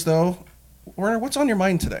to those, though, Werner, what's on your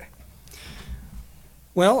mind today?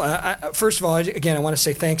 Well, first of all, again, I want to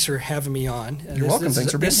say thanks for having me on. You're welcome.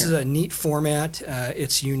 Thanks for being here. This is a neat format.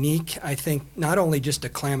 It's unique, I think, not only just to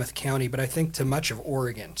Klamath County, but I think to much of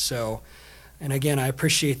Oregon. So, and again, I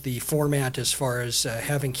appreciate the format as far as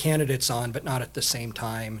having candidates on, but not at the same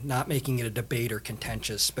time, not making it a debate or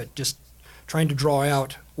contentious, but just trying to draw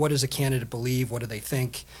out what does a candidate believe, what do they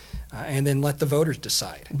think, and then let the voters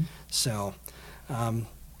decide. Mm-hmm. So,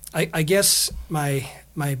 I guess my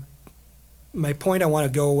point I want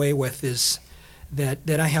to go away with is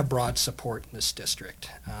that I have broad support in this district.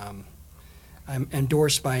 I'm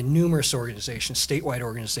endorsed by numerous organizations, statewide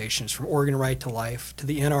organizations, from Oregon Right to Life to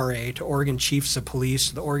the NRA to Oregon Chiefs of Police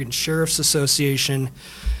to the Oregon Sheriff's Association,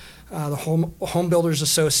 the Home Builders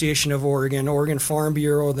Association of Oregon, Oregon Farm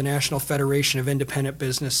Bureau, the National Federation of Independent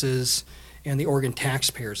Businesses, and the Oregon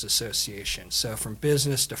Taxpayers Association. So from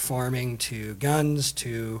business to farming to guns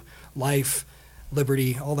to life,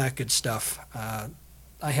 liberty, all that good stuff.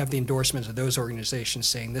 I have the endorsements of those organizations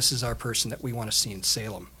saying this is our person that we want to see in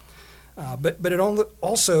Salem. But it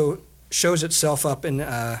also shows itself up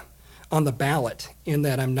on the ballot in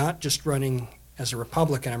that I'm not just running as a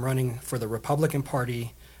Republican, I'm running for the Republican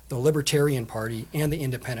Party, the Libertarian Party, and the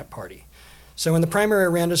Independent Party. So in the primary I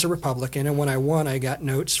ran as a Republican, and when I won, I got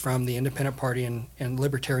notes from the Independent Party and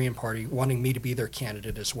Libertarian Party wanting me to be their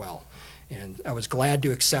candidate as well. And I was glad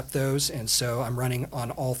to accept those, and so I'm running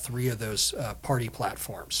on all three of those party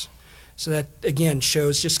platforms. So that, again,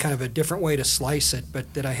 shows just kind of a different way to slice it,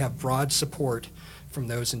 but that I have broad support from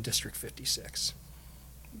those in District 56.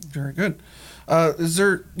 Very good.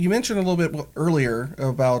 You mentioned a little bit earlier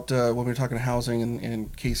about when we were talking housing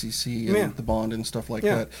and KCC and the bond and stuff like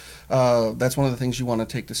that. That's one of the things you want to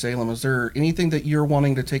take to Salem. Is there anything that you're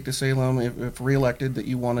wanting to take to Salem, if reelected, that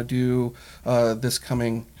you want to do this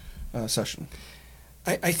coming session?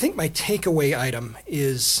 I think my takeaway item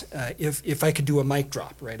is if I could do a mic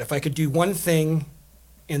drop, right? If I could do one thing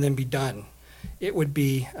and then be done, it would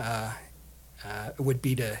be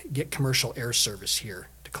to get commercial air service here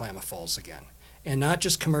to Klamath Falls again. And not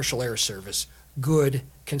just commercial air service, good,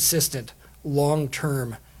 consistent,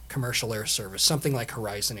 long-term commercial air service, something like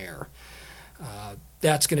Horizon Air.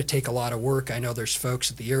 That's going to take a lot of work. I know there's folks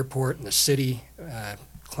at the airport and the city,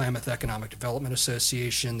 Klamath Economic Development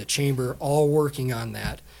Association, the Chamber, all working on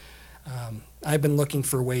that. I've been looking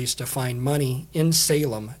for ways to find money in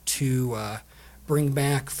Salem to bring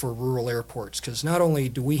back for rural airports, because not only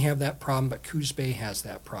do we have that problem, but Coos Bay has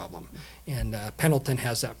that problem, and Pendleton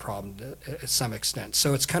has that problem to some extent.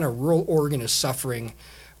 So it's kind of rural Oregon is suffering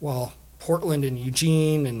while Portland and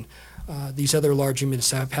Eugene and these other large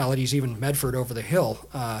municipalities, even Medford over the hill,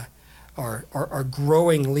 are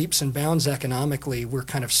growing leaps and bounds economically. We're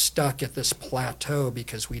kind of stuck at this plateau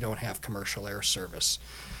because we don't have commercial air service.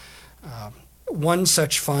 One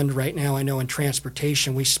such fund right now, I know in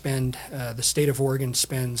transportation, we spend, the state of Oregon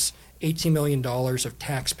spends $18 million of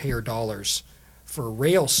taxpayer dollars for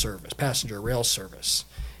rail service, passenger rail service.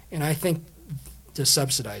 And I think to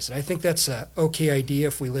subsidize it, I think that's an okay idea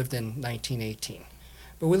if we lived in 1918.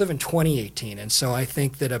 But we live in 2018, and so I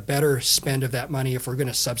think that a better spend of that money, if we're going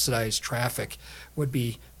to subsidize traffic, would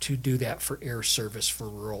be to do that for air service for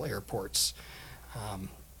rural airports.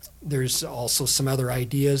 There's also some other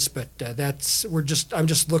ideas, but I'm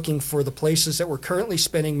just looking for the places that we're currently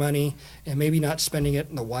spending money and maybe not spending it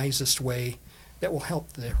in the wisest way that will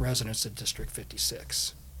help the residents of District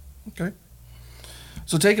 56. Okay.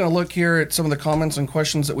 So taking a look here at some of the comments and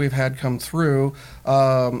questions that we've had come through,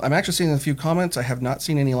 I'm actually seeing a few comments. I have not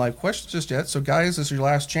seen any live questions just yet. So guys, this is your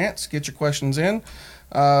last chance. Get your questions in.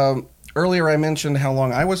 Earlier I mentioned how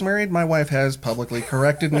long I was married. My wife has publicly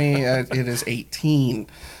corrected me. It is 18.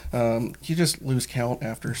 You just lose count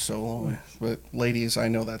after so long. But ladies, I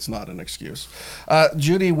know that's not an excuse.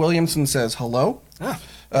 Judy Williamson says hello.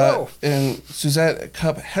 Hello. And Suzette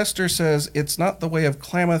Cup Hester says it's not the way of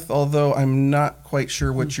Klamath, although I'm not quite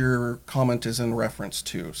sure what your comment is in reference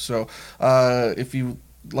to. So if you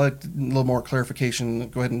like a little more clarification,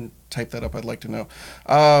 go ahead and type that up. I'd like to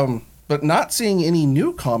know. But not seeing any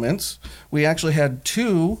new comments. We actually had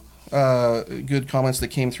two good comments that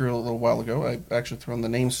came through a little while ago. I actually thrown the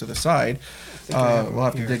names to the side. We'll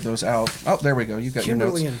have to dig those out. Oh, there we go. You got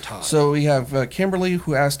Kimberly your notes. And Todd. So we have Kimberly,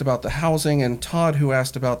 who asked about the housing, and Todd, who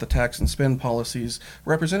asked about the tax and spend policies.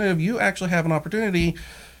 Representative, you actually have an opportunity.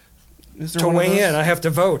 Is there to one of weigh those? in, I have to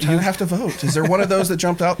vote. You have to vote. Is there one of those that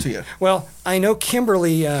jumped out to you? Well, I know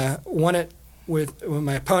Kimberly won it when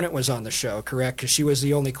my opponent was on the show, correct? Because she was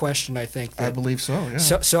the only question, I think. I believe so, yeah.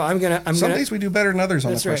 So I'm gonna. Some days we do better than others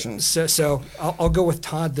on the That's right. questions. So I'll go with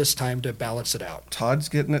Todd this time to balance it out. Todd's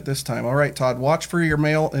getting it this time. All right, Todd, watch for your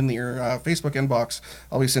mail in your Facebook inbox.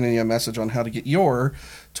 I'll be sending you a message on how to get your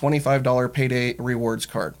 $25 payday rewards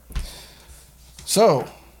card. So,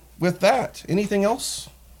 with that, anything else?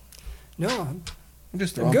 No. I'm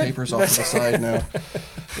just throwing Good. papers off to the side now.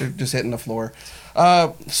 They're just hitting the floor.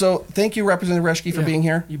 So thank you, Representative Reschke, for being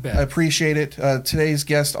here. You bet. I appreciate it. Today's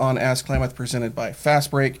guest on Ask Klamath, presented by Fast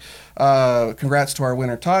Break. Congrats to our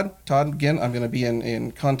winner, Todd. Todd, again, I'm going to be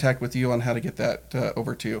in contact with you on how to get that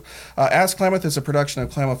over to you. Ask Klamath is a production of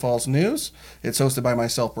Klamath Falls News. It's hosted by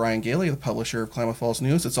myself, Brian Gailey, the publisher of Klamath Falls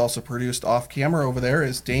News. It's also produced off camera. Over there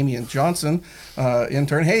is Damian Johnson,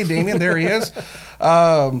 intern. Hey, Damian, there he is.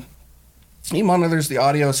 He monitors the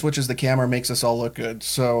audio, switches the camera, makes us all look good.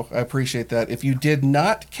 So I appreciate that. If you did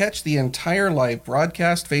not catch the entire live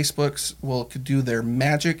broadcast, Facebooks will do their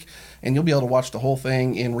magic, and you'll be able to watch the whole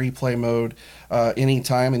thing in replay mode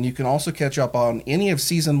anytime. And you can also catch up on any of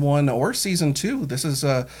Season 1 or Season 2. This is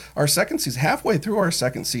our second season, halfway through our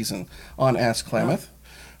second season on Ask Klamath.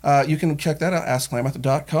 You can check that out,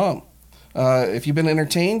 askklamath.com. If you've been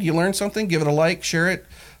entertained, you learned something, give it a like, share it.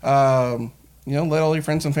 Let all your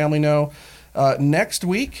friends and family know. Next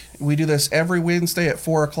week, we do this every Wednesday at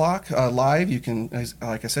 4 o'clock live. You can,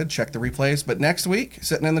 like I said, check the replays. But next week,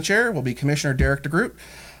 sitting in the chair, will be Commissioner Derek DeGroot.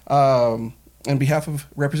 On behalf of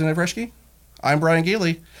Representative Reschke, I'm Brian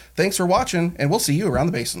Geely. Thanks for watching, and we'll see you around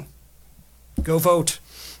the basin. Go vote.